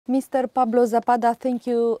Mr. Pablo Zapata, thank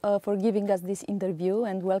you for giving us this interview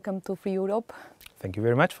and welcome to Free Europe. Thank you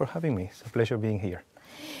very much for having me. It's a pleasure being here.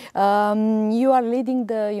 You are leading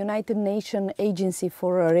the United Nations Agency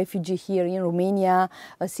for a Refugee here in Romania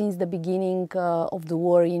since the beginning of the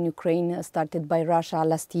war in Ukraine started by Russia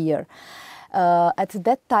last year. At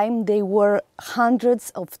that time, there were hundreds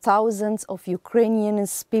of thousands of Ukrainian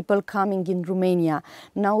people coming in Romania.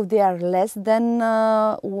 Now there are less than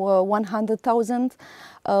 100,000.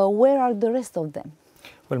 Where are the rest of them?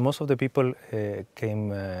 Well, most of the people came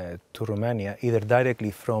to Romania either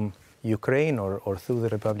directly from Ukraine or through the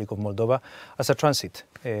Republic of Moldova as a transit.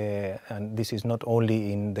 And this is not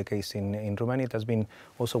only in the case in Romania, it has been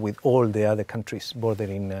also with all the other countries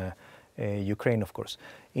bordering Ukraine, of course.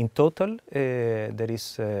 In total, there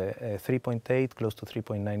is 3.8, close to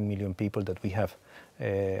 3.9 million people that we have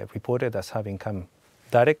reported as having come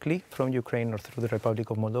directly from Ukraine or through the Republic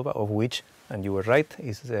of Moldova, of which, and you were right,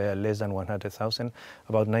 is less than 100,000,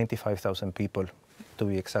 about 95,000 people, to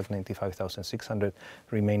be exact, 95,600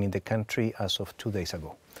 remain in the country as of 2 days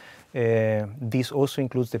ago. This also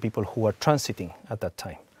includes the people who are transiting at that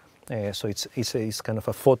time. So it's kind of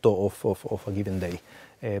a photo of a given day,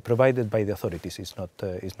 provided by the authorities. It's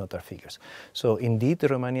not our figures. So indeed,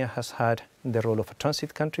 Romania has had the role of a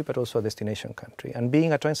transit country, but also a destination country. And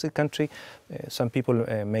being a transit country, some people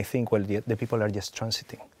may think, well, the people are just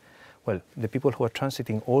transiting. Well, the people who are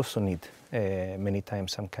transiting also need many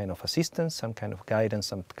times some kind of assistance, some kind of guidance,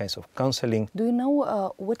 some kinds of counseling. Do you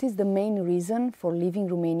know what is the main reason for leaving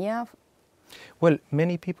Romania? Well,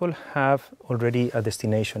 many people have already a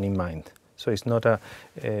destination in mind. So it's not a...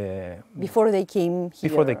 before they came here.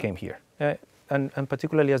 Before they came here. And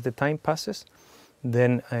particularly as the time passes,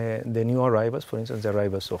 then the new arrivals, for instance, the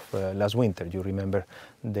arrivals of last winter, you remember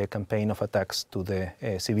the campaign of attacks to the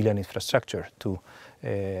civilian infrastructure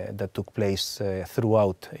that took place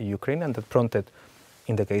throughout Ukraine, and that prompted,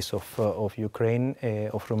 in the case of Ukraine,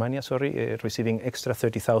 of Romania, sorry, receiving extra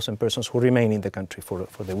 30,000 persons who remain in the country for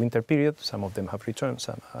the winter period. Some of them have returned,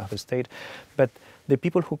 some have stayed. But the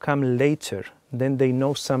people who come later, then they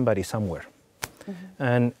know somebody somewhere. Mm-hmm.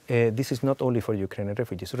 And this is not only for Ukrainian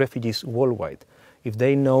refugees, refugees worldwide. If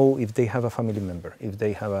they know, if they have a family member, if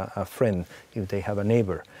they have a friend, if they have a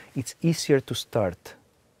neighbor, it's easier to start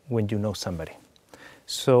when you know somebody.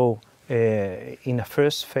 So in a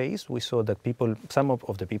first phase, we saw that people, some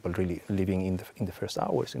of the people really living in the first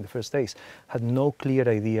hours, in the first days, had no clear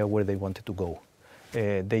idea where they wanted to go.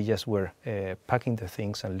 They just were packing their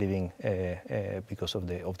things and leaving because of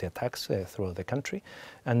the attacks throughout the country.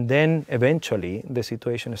 And then eventually the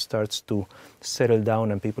situation starts to settle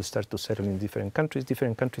down and people start to settle in different countries.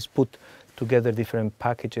 Different countries put together different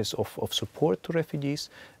packages of support to refugees.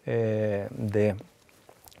 The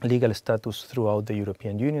legal status throughout the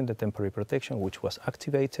European Union, the temporary protection, which was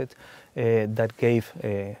activated, that gave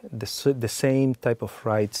the same type of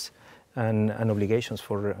rights and obligations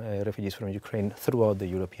for refugees from Ukraine throughout the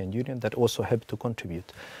European Union, that also helped to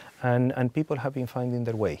contribute. And people have been finding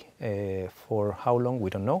their way. For how long, we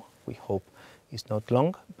don't know. We hope it's not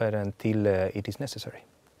long, but until it is necessary.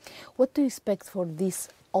 What do you expect for this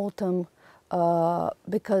autumn?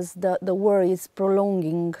 Because the war is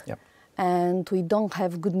prolonging. Yep. And we don't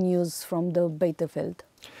have good news from the battlefield.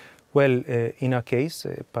 Well, in our case,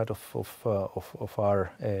 part of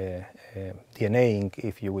our DNA,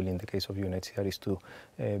 if you will, in the case of UNHCR, is to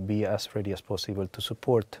be as ready as possible to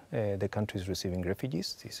support the countries receiving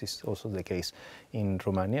refugees. This is also the case in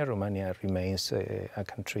Romania. Romania remains a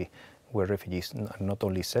country where refugees are not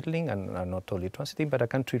only settling and are not only transiting, but a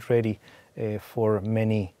country ready for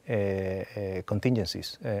many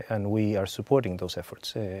contingencies. And we are supporting those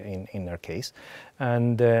efforts in our case.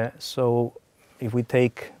 And so if we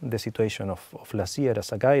take the situation of last year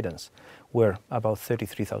as a guidance, where about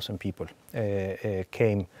 33,000 people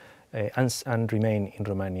came and remain in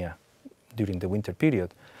Romania during the winter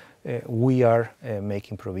period, we are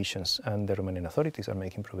making provisions, and the Romanian authorities are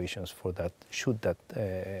making provisions for that, should that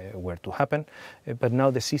were to happen. But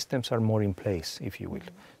now the systems are more in place, if you will.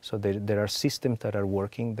 So there are systems that are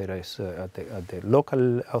working. There is at the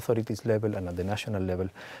local authorities level and at the national level,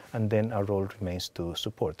 and then our role remains to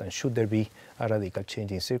support. And should there be a radical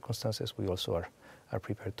change in circumstances, we also are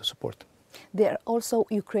prepared to support. There are also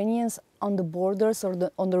Ukrainians on the borders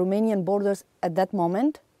or on the Romanian borders at that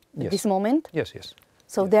moment? Yes. At this moment? Yes, yes.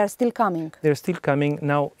 So they are still coming? They're still coming.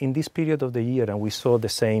 Now, in this period of the year, and we saw the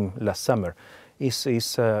same last summer, is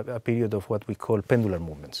a period of what we call pendular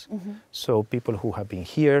movements. Mm-hmm. So people who have been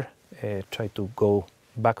here try to go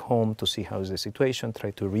back home to see how is the situation,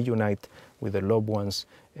 try to reunite with their loved ones,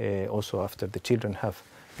 also after the children have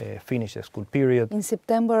finish the school period. In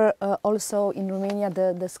September, also in Romania,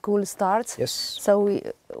 the school starts. Yes. So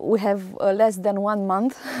we have less than 1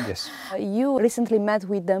 month. Yes. You recently met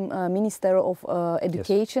with the Minister of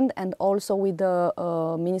Education, yes, and also with the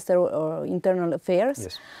Minister of Internal Affairs.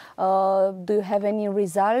 Yes. Do you have any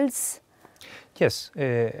results? Yes.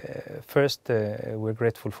 First, we're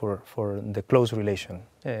grateful for the close relation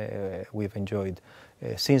we've enjoyed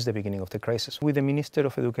since the beginning of the crisis. With the Minister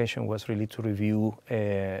of Education was really to review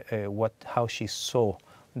how she saw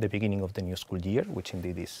the beginning of the new school year, which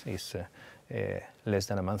indeed is less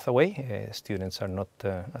than a month away. Students are not,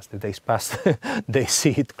 as the days pass, they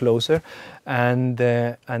see it closer, and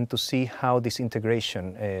to see how this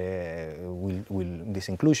integration this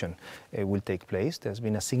inclusion will take place. There's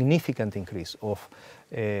been a significant increase of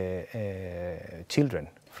children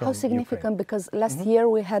from How significant? Ukraine. Because last year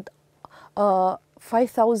we had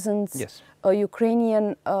 5,000 Yes.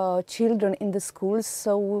 Ukrainian children in the schools,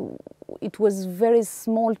 so it was very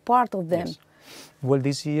small part of them. Yes. Well,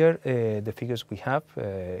 this year the figures we have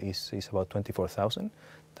is about 24,000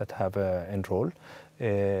 that have enrolled.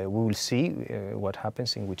 We will see what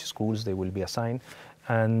happens, in which schools they will be assigned,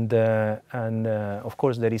 and of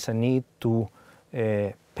course there is a need to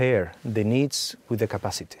pair the needs with the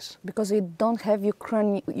capacities. Because we don't have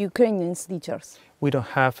Ukrainian teachers. We don't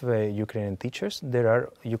have Ukrainian teachers. There are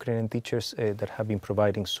Ukrainian teachers that have been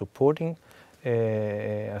providing a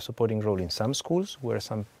supporting role in some schools, where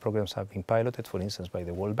some programs have been piloted, for instance, by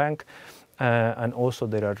the World Bank. And also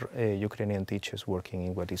there are Ukrainian teachers working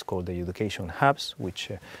in what is called the education hubs,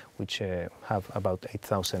 which have about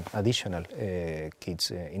 8,000 additional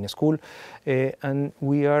kids in a school. And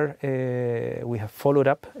we have followed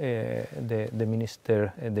up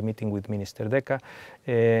the meeting with Minister Deca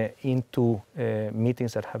into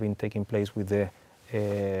meetings that have been taking place with the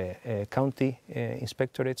county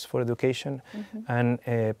inspectorates for education, and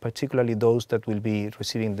particularly those that will be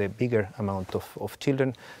receiving the bigger amount of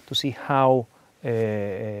children, to see how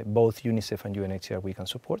both UNICEF and UNHCR we can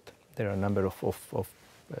support. There are a number of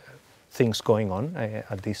things going on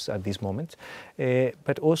at this moment,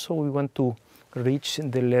 but also we want to reach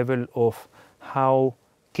the level of how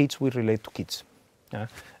kids will relate to kids,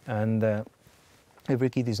 and every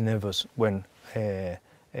kid is nervous when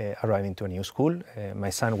arriving to a new school. My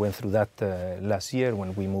son went through that last year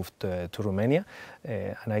when we moved to Romania,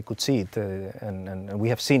 and I could see it, and we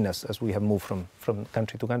have seen as we have moved from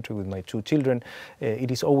country to country with my 2 children,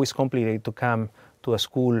 it is always complicated to come to a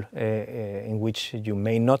school in which you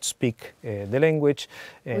may not speak the language.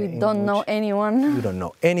 We don't know anyone. You don't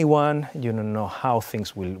know anyone, you don't know how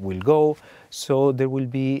things will go, so there will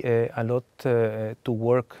be a lot to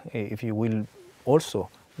work, if you will, also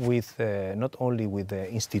with not only with the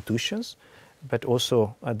institutions, but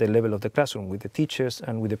also at the level of the classroom, with the teachers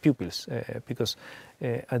and with the pupils, because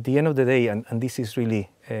at the end of the day, and this is really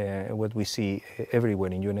what we see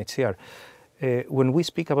everywhere in UNHCR, when we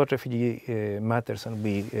speak about refugee matters and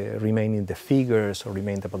we remain in the figures or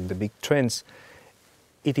remain about the big trends,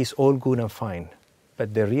 it is all good and fine,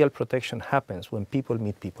 but the real protection happens when people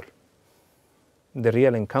meet people. The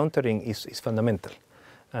real encountering is fundamental.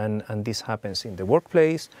 And this happens in the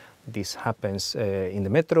workplace, this happens in the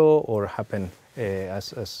metro, or happen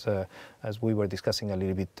as we were discussing a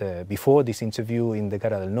little bit before this interview in the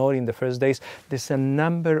Gara del Nord in the first days. There's a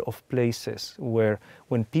number of places where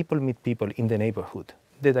when people meet people in the neighborhood,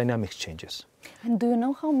 the dynamics changes. And do you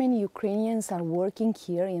know how many Ukrainians are working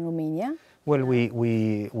here in Romania? Well,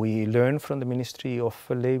 we learned from the Ministry of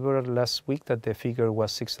Labor last week that the figure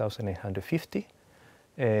was 6,850.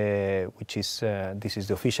 Which is this is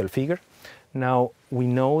the official figure. Now we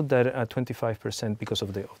know that at 25%, because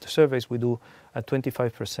of the surveys we do, at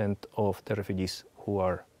 25% of the refugees who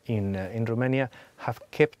are in Romania have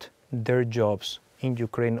kept their jobs in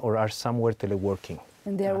Ukraine or are somewhere teleworking.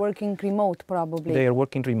 And they are working remote, probably. They are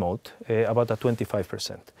working remote, about at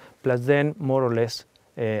 25%. Plus then, more or less,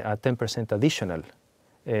 a 10% additional.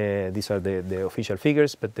 These are the official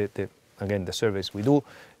figures, but again, the surveys we do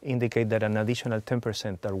indicate that an additional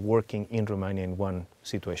 10% are working in Romania in one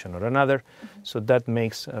situation or another. So that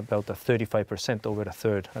makes about a 35%, over a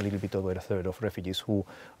third, a little bit over a third of refugees who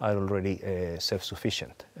are already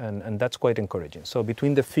self-sufficient. And that's quite encouraging. So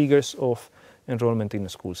between the figures of enrollment in the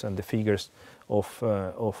schools and the figures of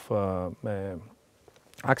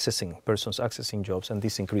persons accessing jobs, and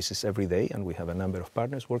this increases every day, and we have a number of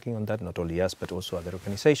partners working on that, not only us but also other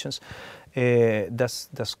organizations,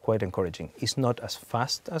 that's quite encouraging. It's not as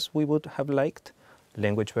fast as we would have liked,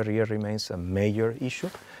 Language barrier remains a major issue.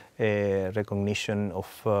 Recognition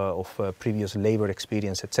of previous labor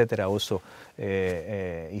experience, etc., also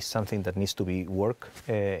is something that needs to be worked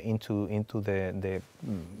into the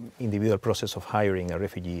individual process of hiring a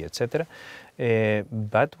refugee, etc.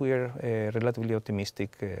 But we are relatively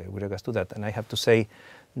optimistic with regards to that. And I have to say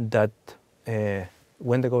that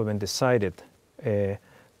when the government decided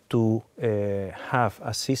to have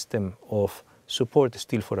a system of support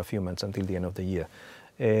still for a few months until the end of the year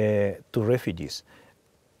to refugees,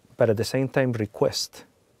 but at the same time request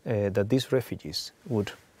that these refugees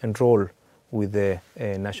would enroll with the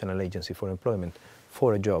National Agency for Employment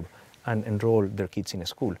for a job and enroll their kids in a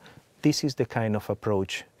school. This is the kind of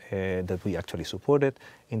approach that we actually supported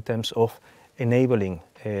in terms of enabling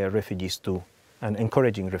refugees to, and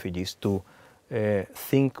encouraging refugees to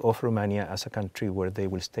think of Romania as a country where they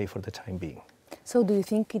will stay for the time being. So do you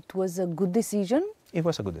think it was a good decision? It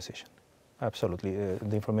was a good decision. Absolutely.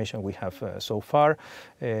 The information we have so far,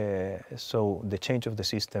 so the change of the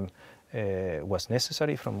system was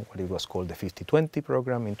necessary from what it was called the 50-20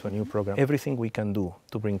 program into a new program. Everything we can do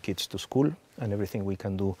to bring kids to school and everything we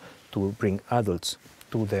can do to bring adults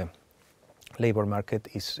to the labor market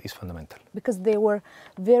is fundamental. Because they were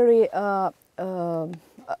very, a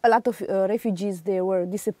lot of refugees, they were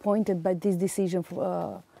disappointed by this decision.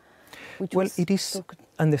 Well, it is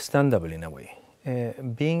understandable in a way.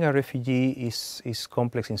 Being a refugee is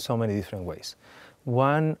complex in so many different ways.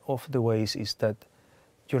 One of the ways is that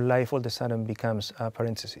your life all of a sudden becomes a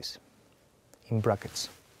parenthesis, in brackets.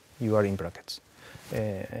 You are in brackets.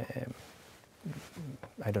 I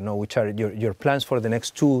don't know which are your plans for the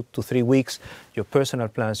next 2 to 3 weeks, your personal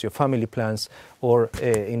plans, your family plans, or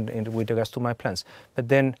with regards to my plans. But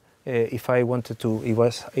then if I wanted to,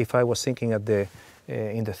 if I was thinking at the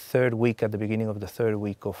in the third week, at the beginning of the third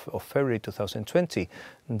week of February 2020,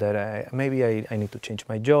 that maybe I need to change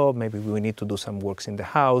my job, maybe we need to do some works in the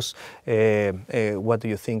house. What do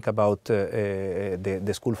you think about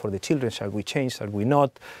the school for the children? Shall we change? Shall we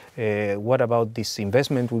not? What about this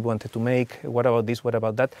investment we wanted to make? What about this? What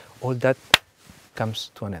about that? All that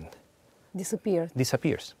comes to an end.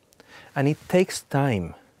 Disappears. And it takes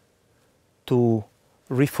time to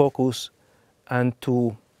refocus and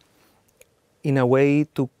to, in a way,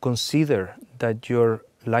 to consider that your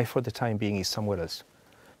life for the time being is somewhere else.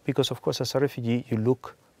 Because of course, as a refugee, you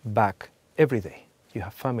look back every day. You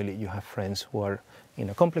have family, you have friends who are in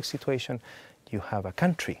a complex situation, you have a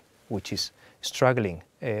country which is struggling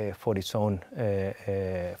for its own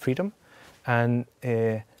freedom, and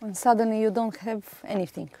suddenly you don't have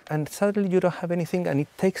anything. And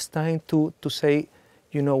it takes time to say,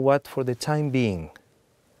 you know what, for the time being,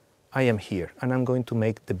 I am here, and I'm going to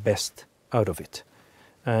make the best out of it.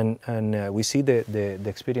 And we see the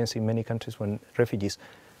experience in many countries when refugees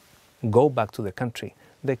go back to the country,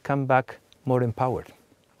 they come back more empowered.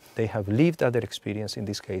 They have lived other experience, in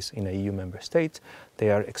this case in a EU member state, they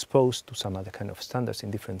are exposed to some other kind of standards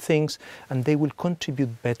in different things, and they will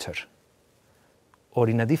contribute better or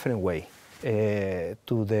in a different way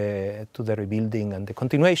to the rebuilding and the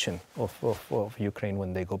continuation of Ukraine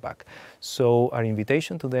when they go back. So our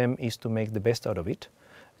invitation to them is to make the best out of it.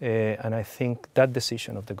 And I think that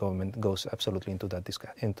decision of the government goes absolutely into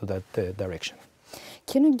that direction.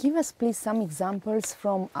 Can you give us, please, some examples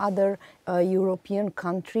from other European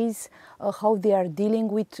countries, how they are dealing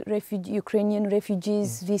with Ukrainian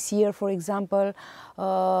refugees this year, for example,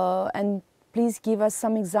 and please give us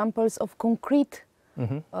some examples of concrete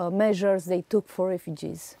measures they took for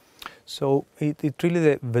refugees. So it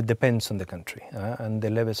really depends on the country, and the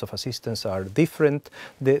levels of assistance are different.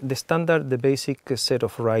 The standard, the basic set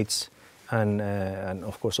of rights and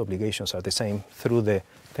of course obligations are the same through the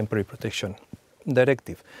temporary protection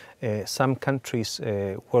directive. Some countries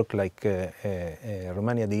work like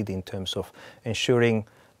Romania did in terms of ensuring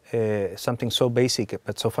something so basic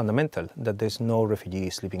but so fundamental that there's no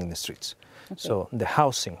refugees living in the streets. Okay. So the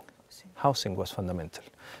housing was fundamental.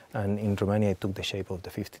 And in Romania it took the shape of the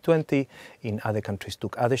 50-20, in other countries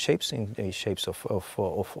took other shapes, in shapes of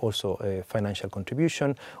also financial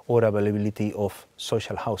contribution or availability of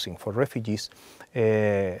social housing for refugees.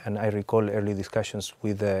 And I recall early discussions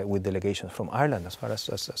with delegations from Ireland, as far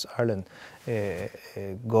as Ireland,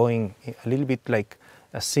 going a little bit like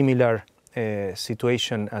a similar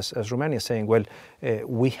situation as Romania, saying, well,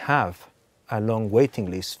 we have a long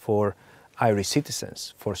waiting list for Irish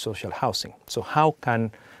citizens for social housing. So how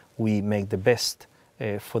can we make the best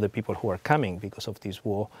for the people who are coming because of this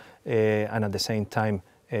war, and at the same time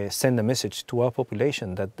send a message to our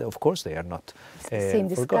population that, of course, they are not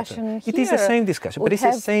forgotten. It is the same discussion, but it's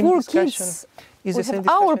the same discussion. It's the same discussion. We have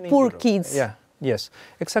our poor kids. Yeah, Yes,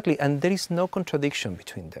 exactly. And there is no contradiction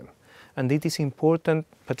between them. And it is important,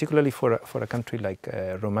 particularly for a country like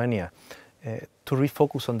Romania, to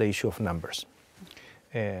refocus on the issue of numbers.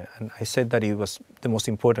 And I said that it was the most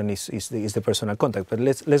important is the personal contact. But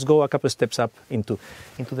let's go a couple of steps up into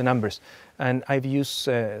the numbers. And I've used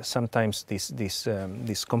sometimes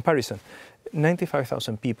this comparison.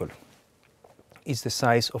 95,000 people is the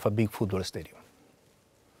size of a big football stadium.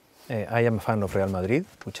 I am a fan of Real Madrid,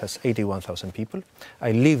 which has 81,000 people.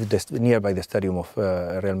 I live nearby the stadium of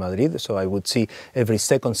Real Madrid, so I would see every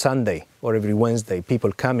second Sunday or every Wednesday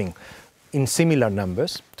people coming in similar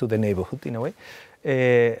numbers to the neighborhood in a way.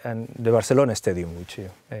 And the Barcelona stadium, which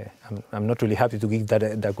I'm not really happy to give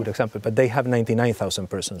that good example, but they have 99,000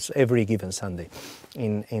 persons every given Sunday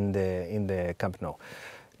in the Camp Nou.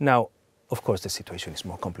 Now, of course, the situation is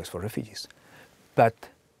more complex for refugees, but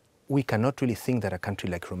we cannot really think that a country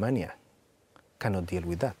like Romania cannot deal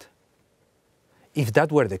with that. If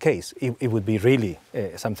that were the case, it would be really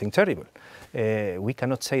something terrible. We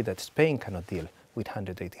cannot say that Spain cannot deal with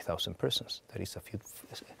 180,000 persons. That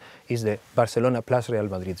is the Barcelona plus Real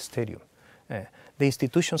Madrid stadium. The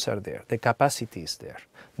institutions are there, the capacity is there,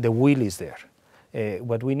 the will is there.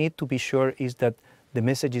 What we need to be sure is that the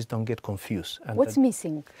messages don't get confused. And what's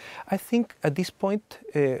missing? I think at this point,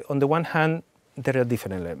 on the one hand, there are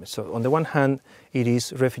different elements. So on the one hand, it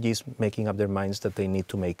is refugees making up their minds that they need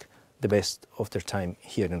to make the best of their time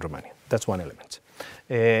here in Romania. That's one element.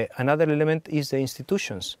 Another element is the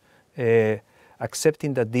institutions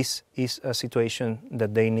accepting that this is a situation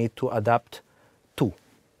that they need to adapt to.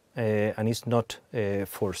 And it's not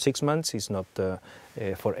for 6 months, it's not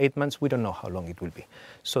for 8 months, we don't know how long it will be.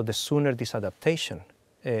 So the sooner this adaptation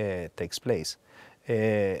takes place,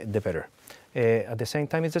 the better. At the same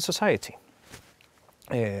time, it's the society.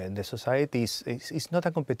 The society is not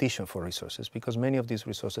a competition for resources, because many of these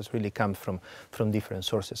resources really come from different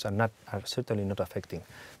sources and are certainly not affecting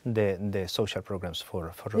the social programs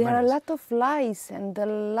for Romanians. There are a lot of lies and a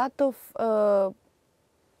lot of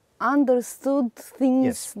understood things.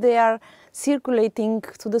 Yes. They are circulating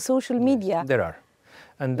to the social media. Yes, there are.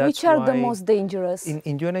 And that's which are the most dangerous?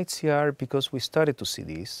 In UNHCR, because we started to see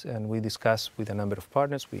this, and we discussed with a number of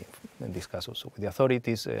partners, we discussed also with the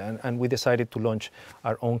authorities, and we decided to launch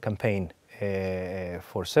our own campaign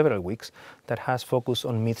for several weeks that has focused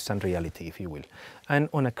on myths and reality, if you will, and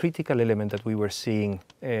on a critical element that we were seeing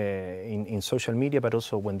in social media, but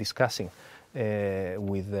also when discussing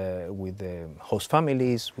with the host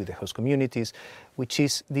families, with the host communities, which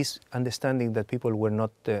is this understanding that people were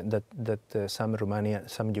not,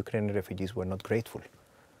 some Ukrainian refugees were not grateful.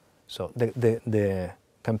 So the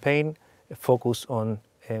campaign focused on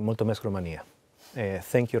Mulțumesc România,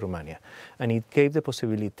 thank you Romania, and it gave the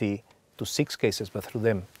possibility to 6 cases, but through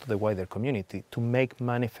them to the wider community, to make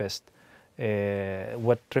manifest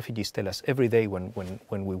what refugees tell us every day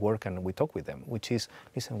when we work and we talk with them, which is,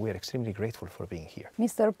 listen, we are extremely grateful for being here.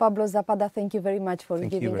 Mr. Pablo Zapata, thank you very much for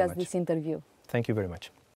giving us this interview. Thank you very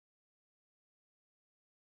much.